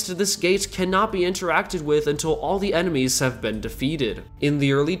crank next to this gate cannot be interacted with until all the enemies have been defeated. In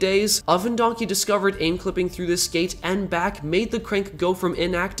the early days, Oven Donkey discovered aim clipping through this gate and back made the crank go from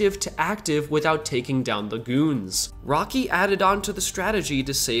inactive to active without taking down the goons. Rocky added on to the strategy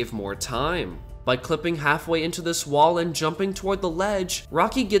to save more time. By clipping halfway into this wall and jumping toward the ledge,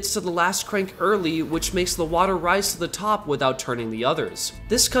 Rocky gets to the last crank early, which makes the water rise to the top without turning the others.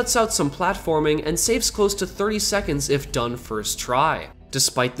 This cuts out some platforming and saves close to 30 seconds if done first try.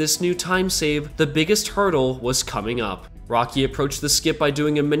 Despite this new time save, the biggest hurdle was coming up. Rocky approached the skip by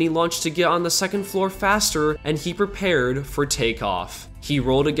doing a mini launch to get on the second floor faster, and he prepared for takeoff. He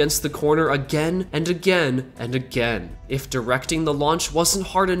rolled against the corner again and again and again. If directing the launch wasn't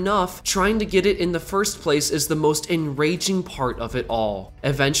hard enough, trying to get it in the first place is the most enraging part of it all.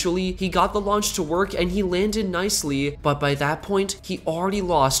 Eventually, he got the launch to work and he landed nicely, but by that point, he already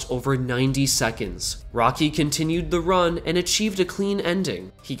lost over 90 seconds. Rocky continued the run and achieved a clean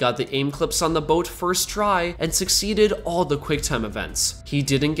ending. He got the aim clips on the boat first try and succeeded all the QuickTime events. He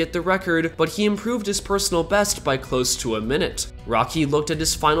didn't get the record, but he improved his personal best by close to a minute. Rocky looked at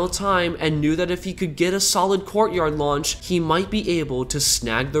his final time and knew that if he could get a solid courtyard launch, he might be able to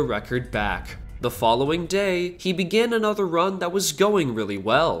snag the record back. The following day, he began another run that was going really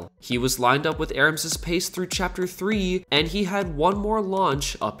well. He was lined up with Arams' pace through Chapter 3, and he had one more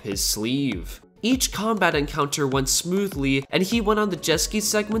launch up his sleeve. Each combat encounter went smoothly, and he went on the jet ski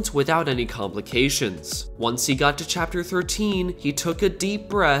segments without any complications. Once he got to Chapter 13, he took a deep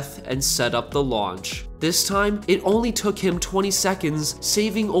breath and set up the launch. This time, it only took him 20 seconds,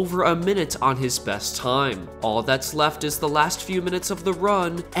 saving over a minute on his best time. All that's left is the last few minutes of the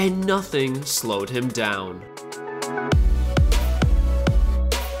run, and nothing slowed him down.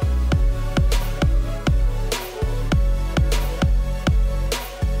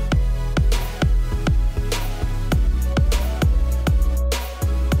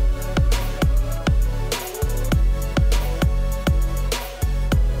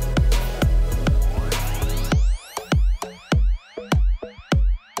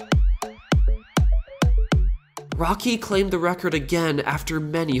 Rocky claimed the record again after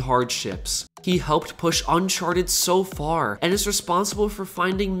many hardships. He helped push Uncharted so far and is responsible for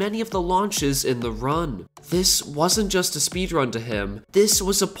finding many of the launches in the run. This wasn't just a speedrun to him, this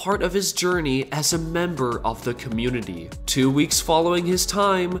was a part of his journey as a member of the community. 2 weeks following his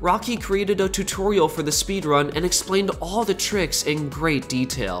time, Rocky created a tutorial for the speedrun and explained all the tricks in great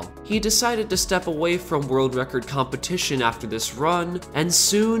detail. He decided to step away from world record competition after this run, and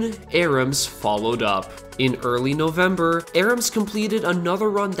soon Arams followed up. In early November, Arams completed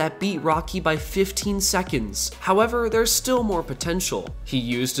another run that beat Rocky by 15 seconds. However, there's still more potential. He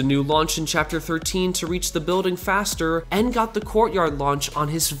used a new launch in Chapter 13 to reach reach the building faster and got the courtyard launch on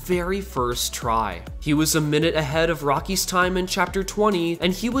his very first try. He was a minute ahead of Rocky's time in Chapter 20,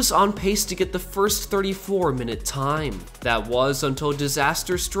 and he was on pace to get the first 34-minute time. That was until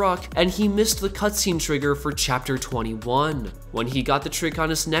disaster struck and he missed the cutscene trigger for Chapter 21. When he got the trick on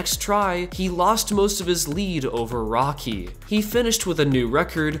his next try, he lost most of his lead over Rocky. He finished with a new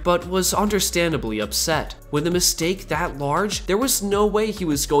record, but was understandably upset. With a mistake that large, there was no way he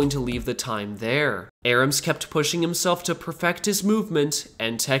was going to leave the time there. Arams kept pushing himself to perfect his movement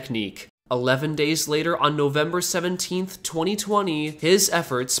and technique. 11 days later, on November 17th, 2020, his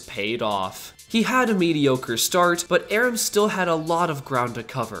efforts paid off. He had a mediocre start, but Arams still had a lot of ground to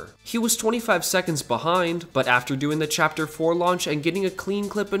cover. He was 25 seconds behind, but after doing the Chapter 4 launch and getting a clean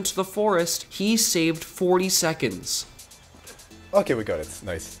clip into the forest, he saved 40 seconds. Okay, we got it.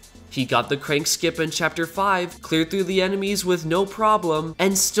 Nice. He got the crank skip in Chapter 5, cleared through the enemies with no problem,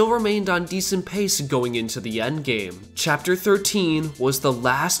 and still remained on decent pace going into the endgame. Chapter 13 was the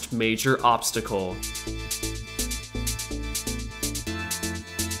last major obstacle.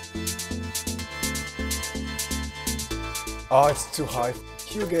 Oh, it's too high.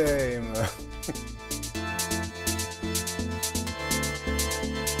 Q game.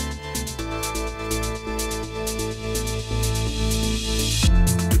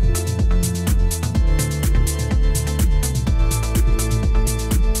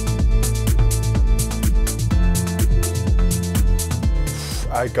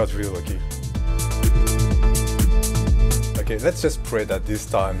 I got really lucky. Okay, let's just pray that this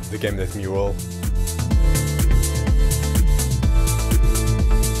time the game lets me roll.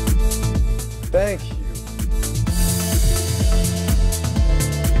 Thank you.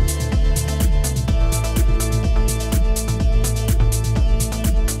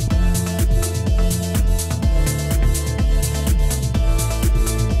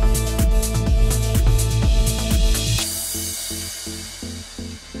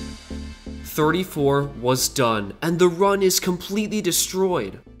 "34 was done, and the run is completely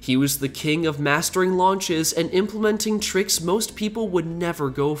destroyed. He was the king of mastering launches and implementing tricks most people would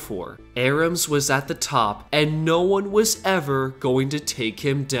never go for. Arams was at the top, and no one was ever going to take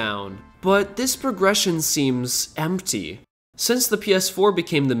him down. But this progression seems empty. Since the PS4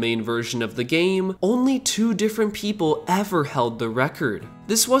 became the main version of the game, only 2 different people ever held the record.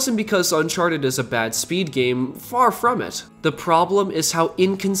 This wasn't because Uncharted is a bad speed game, far from it. The problem is how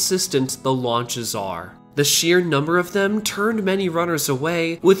inconsistent the launches are. The sheer number of them turned many runners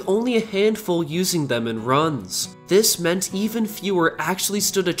away, with only a handful using them in runs. This meant even fewer actually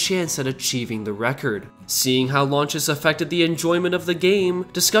stood a chance at achieving the record. Seeing how launches affected the enjoyment of the game,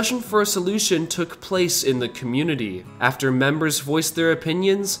 discussion for a solution took place in the community. After members voiced their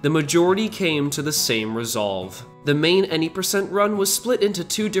opinions, the majority came to the same resolve. The main any % run was split into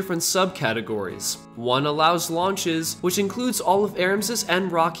 2 different subcategories. One allows launches, which includes all of Arams's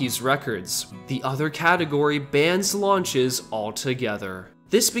and Rocky's records. The other category bans launches altogether.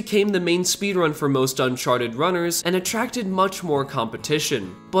 This became the main speedrun for most Uncharted runners and attracted much more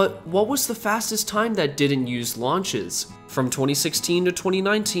competition. But what was the fastest time that didn't use launches? From 2016 to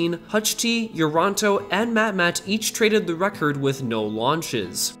 2019, Hutch-T, Uranto, and MatMat each traded the record with no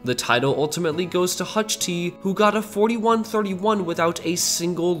launches. The title ultimately goes to Hutch-T, who got a 41-31 without a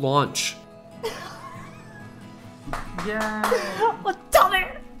single launch.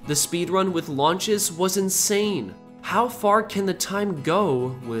 The speedrun with launches was insane. How far can the time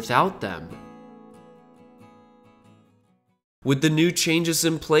go without them? With the new changes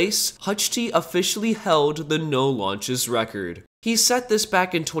in place, Hutch-T officially held the no launches record. He set this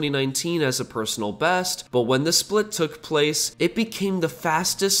back in 2019 as a personal best, but when the split took place, it became the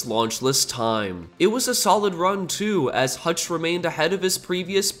fastest launchless time. It was a solid run too, as Hutch remained ahead of his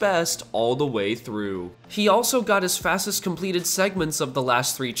previous best all the way through. He also got his fastest completed segments of the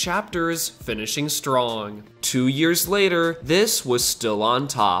last 3 chapters, finishing strong. 2 years later, this was still on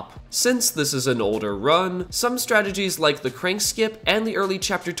top. Since this is an older run, some strategies like the crank skip and the early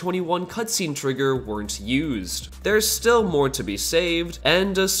Chapter 21 cutscene trigger weren't used. There's still more to be saved,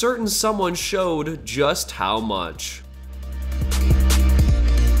 and a certain someone showed just how much.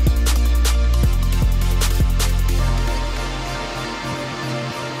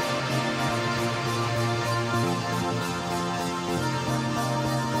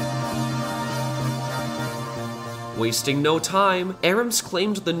 Wasting no time, Arams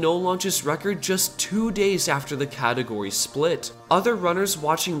claimed the no launches record just 2 days after the category split. Other runners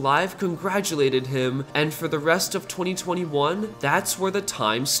watching live congratulated him, and for the rest of 2021, that's where the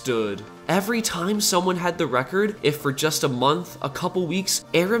time stood. Every time someone had the record, if for just a month, a couple weeks,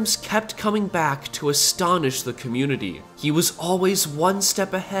 Arams kept coming back to astonish the community. He was always one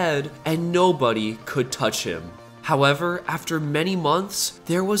step ahead, and nobody could touch him. However, after many months,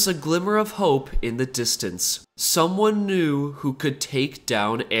 there was a glimmer of hope in the distance. Someone new who could take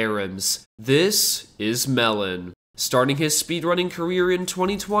down Arams. This is Melon. Starting his speedrunning career in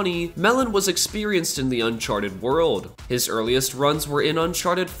 2020, Melon was experienced in the Uncharted world. His earliest runs were in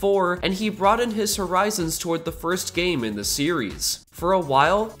Uncharted 4, and he broadened his horizons toward the first game in the series. For a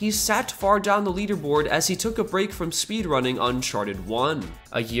while, he sat far down the leaderboard as he took a break from speedrunning Uncharted 1.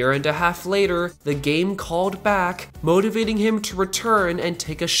 A year and a half later, the game called back, motivating him to return and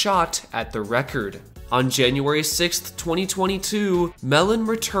take a shot at the record. On January 6th, 2022, Melon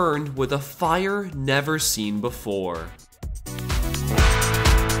returned with a fire never seen before.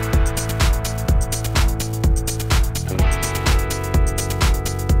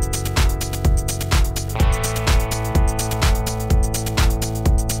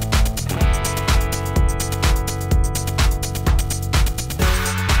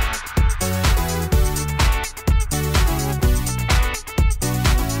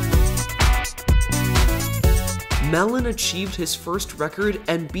 Melon achieved his first record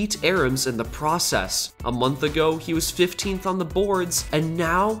and beat Arams in the process. A month ago, he was 15th on the boards, and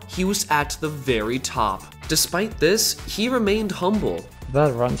now he was at the very top. Despite this, he remained humble.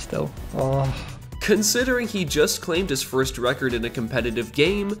 That run still. Oh. Considering he just claimed his first record in a competitive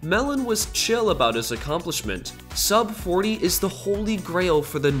game, Melon was chill about his accomplishment. Sub 40 is the holy grail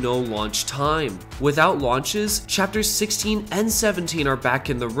for the no launch time. Without launches, chapters 16 and 17 are back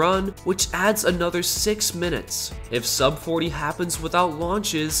in the run, which adds another 6 minutes. If sub 40 happens without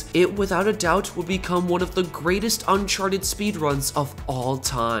launches, it without a doubt will become one of the greatest Uncharted speedruns of all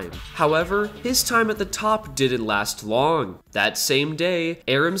time. However, his time at the top didn't last long. That same day,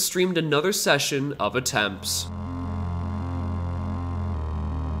 Arams streamed another session of attempts.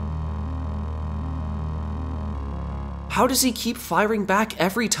 How does he keep firing back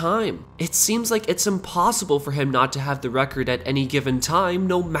every time? It seems like it's impossible for him not to have the record at any given time,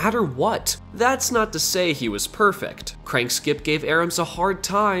 no matter what. That's not to say he was perfect. Crank Skip gave Arams a hard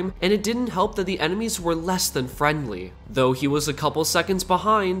time, and it didn't help that the enemies were less than friendly. Though he was a couple seconds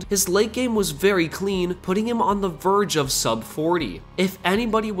behind, his late game was very clean, putting him on the verge of sub 40. If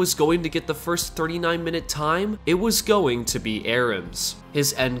anybody was going to get the first 39-minute time, it was going to be Arams.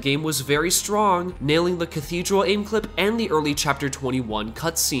 His endgame was very strong, nailing the Cathedral aim clip and the early chapter 21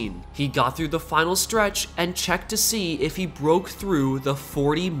 cutscene. He got through the final stretch and checked to see if he broke through the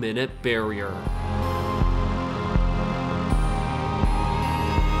 40-minute barrier.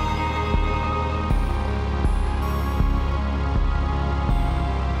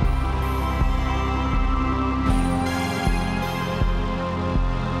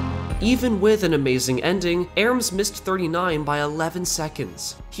 Even with an amazing ending, Arams missed 39 by 11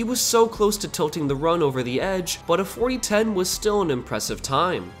 seconds. He was so close to tilting the run over the edge, but a 40:10 was still an impressive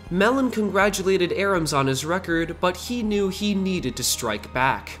time. Melon congratulated Arams on his record, but he knew he needed to strike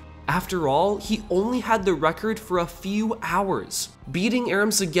back. After all, he only had the record for a few hours. Beating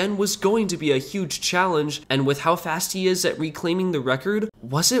Arams again was going to be a huge challenge, and with how fast he is at reclaiming the record,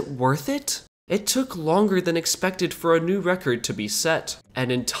 was it worth it? It took longer than expected for a new record to be set.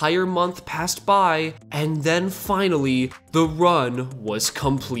 An entire month passed by, and then finally, the run was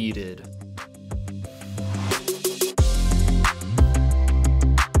completed.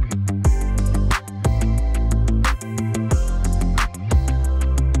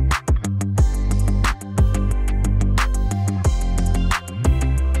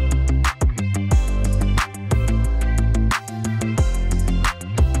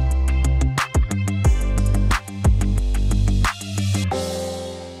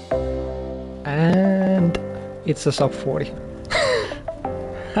 And it's a sub 40.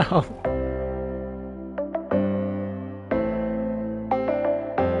 How?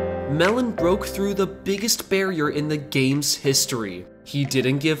 Melon broke through the biggest barrier in the game's history. He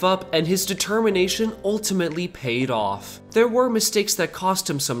didn't give up, and his determination ultimately paid off. There were mistakes that cost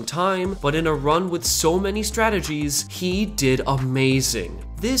him some time, but in a run with so many strategies, he did amazing.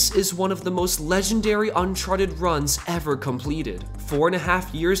 This is one of the most legendary Uncharted runs ever completed.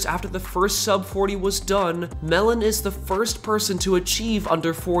 4.5 years after the first sub 40 was done, Melon is the first person to achieve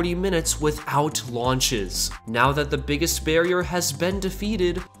under 40 minutes without launches. Now that the biggest barrier has been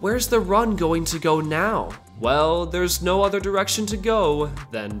defeated, where's the run going to go now? Well, there's no other direction to go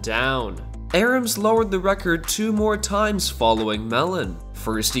than down. Arams lowered the record 2 more times following Melon.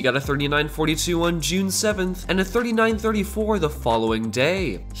 First, he got a 39.42 on June 7th and a 39.34 the following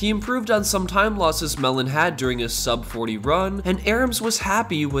day. He improved on some time losses Melon had during his sub-40 run, and Arams was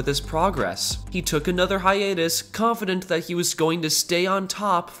happy with his progress. He took another hiatus, confident that he was going to stay on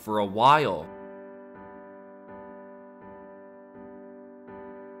top for a while.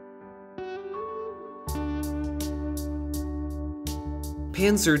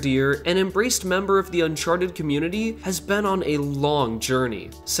 Panzerdeer, an embraced member of the Uncharted community, has been on a long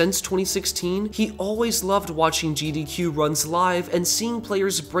journey. Since 2016, he always loved watching GDQ runs live and seeing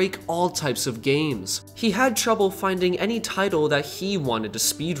players break all types of games. He had trouble finding any title that he wanted to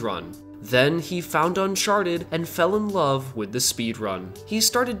speedrun. Then he found Uncharted and fell in love with the speedrun. He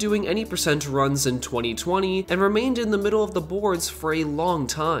started doing any percent runs in 2020 and remained in the middle of the boards for a long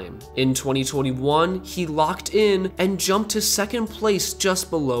time. In 2021, he locked in and jumped to 2nd place just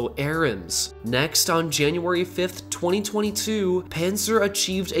below Arams. Next, on January 5th, 2022, Panzer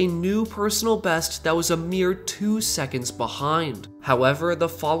achieved a new personal best that was a mere 2 seconds behind. However, the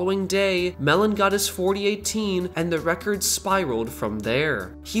following day, Melon got his 40.18 and the record spiraled from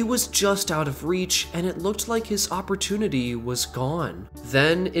there. He was just out of reach and it looked like his opportunity was gone.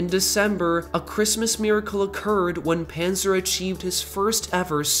 Then, in December, a Christmas miracle occurred when Panzer achieved his first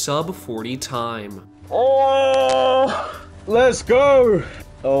ever sub-40 time. Oh, let's go!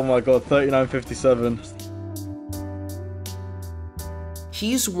 Oh my god, 39.57.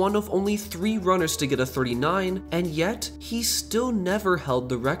 He's one of only 3 runners to get a 39, and yet he still never held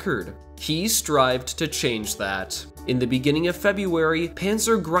the record. He strived to change that. In the beginning of February,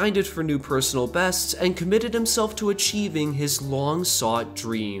 Panzer grinded for new personal bests and committed himself to achieving his long-sought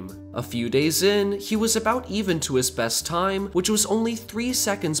dream. A few days in, he was about even to his best time, which was only 3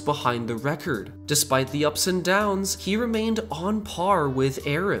 seconds behind the record. Despite the ups and downs, he remained on par with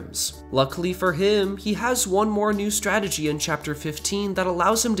Arams. Luckily for him, he has one more new strategy in Chapter 15 that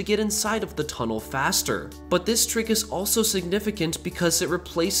allows him to get inside of the tunnel faster. But this trick is also significant because it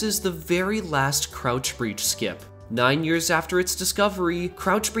replaces the very last crouch breach skip. 9 years after its discovery,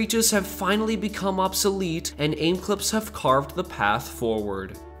 crouch breaches have finally become obsolete and aim clips have carved the path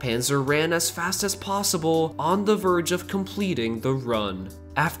forward. Panzer ran as fast as possible, on the verge of completing the run.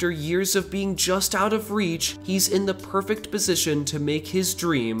 After years of being just out of reach, he's in the perfect position to make his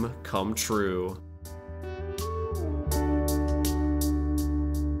dream come true.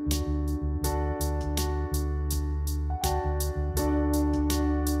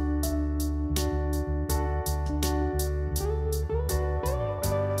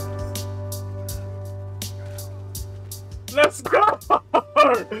 Let's go!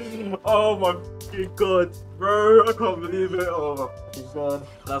 Oh my fucking god, bro, I can't believe it. Oh my fucking god,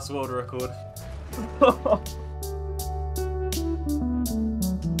 that's world record.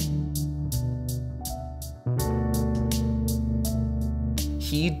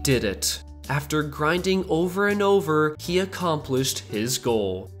 He did it. After grinding over and over, he accomplished his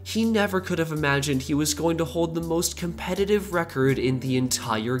goal. He never could have imagined he was going to hold the most competitive record in the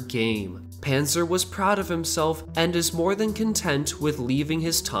entire game. Panzer was proud of himself and is more than content with leaving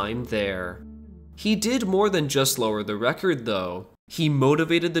his time there. He did more than just lower the record though. He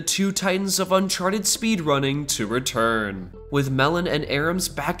motivated the 2 titans of Uncharted speedrunning to return. With Melon and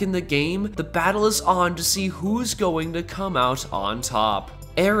Arams back in the game, the battle is on to see who's going to come out on top.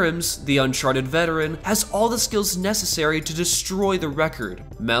 Arams, the Uncharted veteran, has all the skills necessary to destroy the record.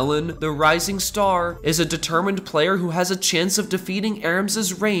 Melon, the rising star, is a determined player who has a chance of defeating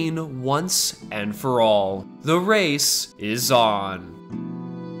Arams' reign once and for all. The race is on.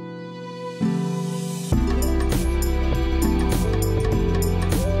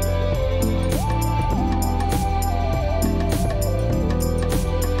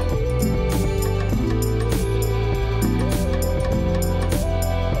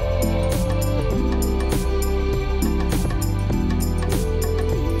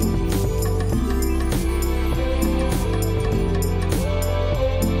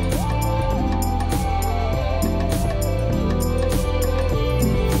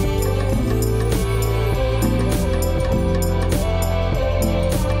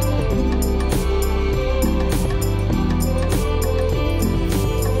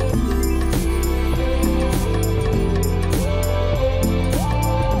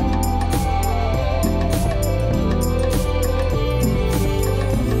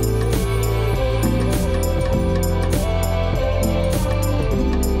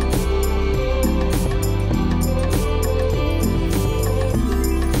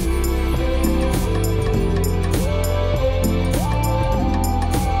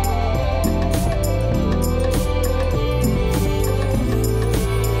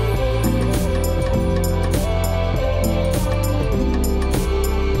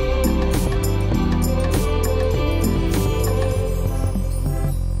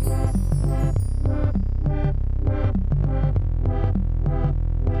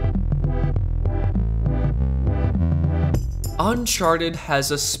 Uncharted has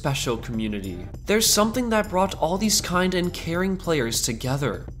a special community. There's something that brought all these kind and caring players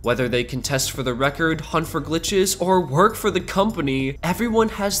together. Whether they contest for the record, hunt for glitches, or work for the company, everyone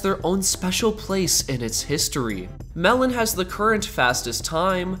has their own special place in its history. Melon has the current fastest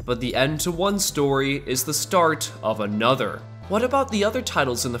time, but the end to one story is the start of another. What about the other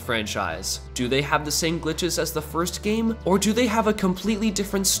titles in the franchise? Do they have the same glitches as the first game, or do they have a completely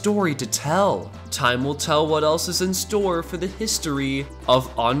different story to tell? Time will tell what else is in store for the history of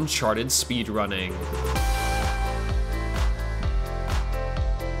Uncharted speedrunning.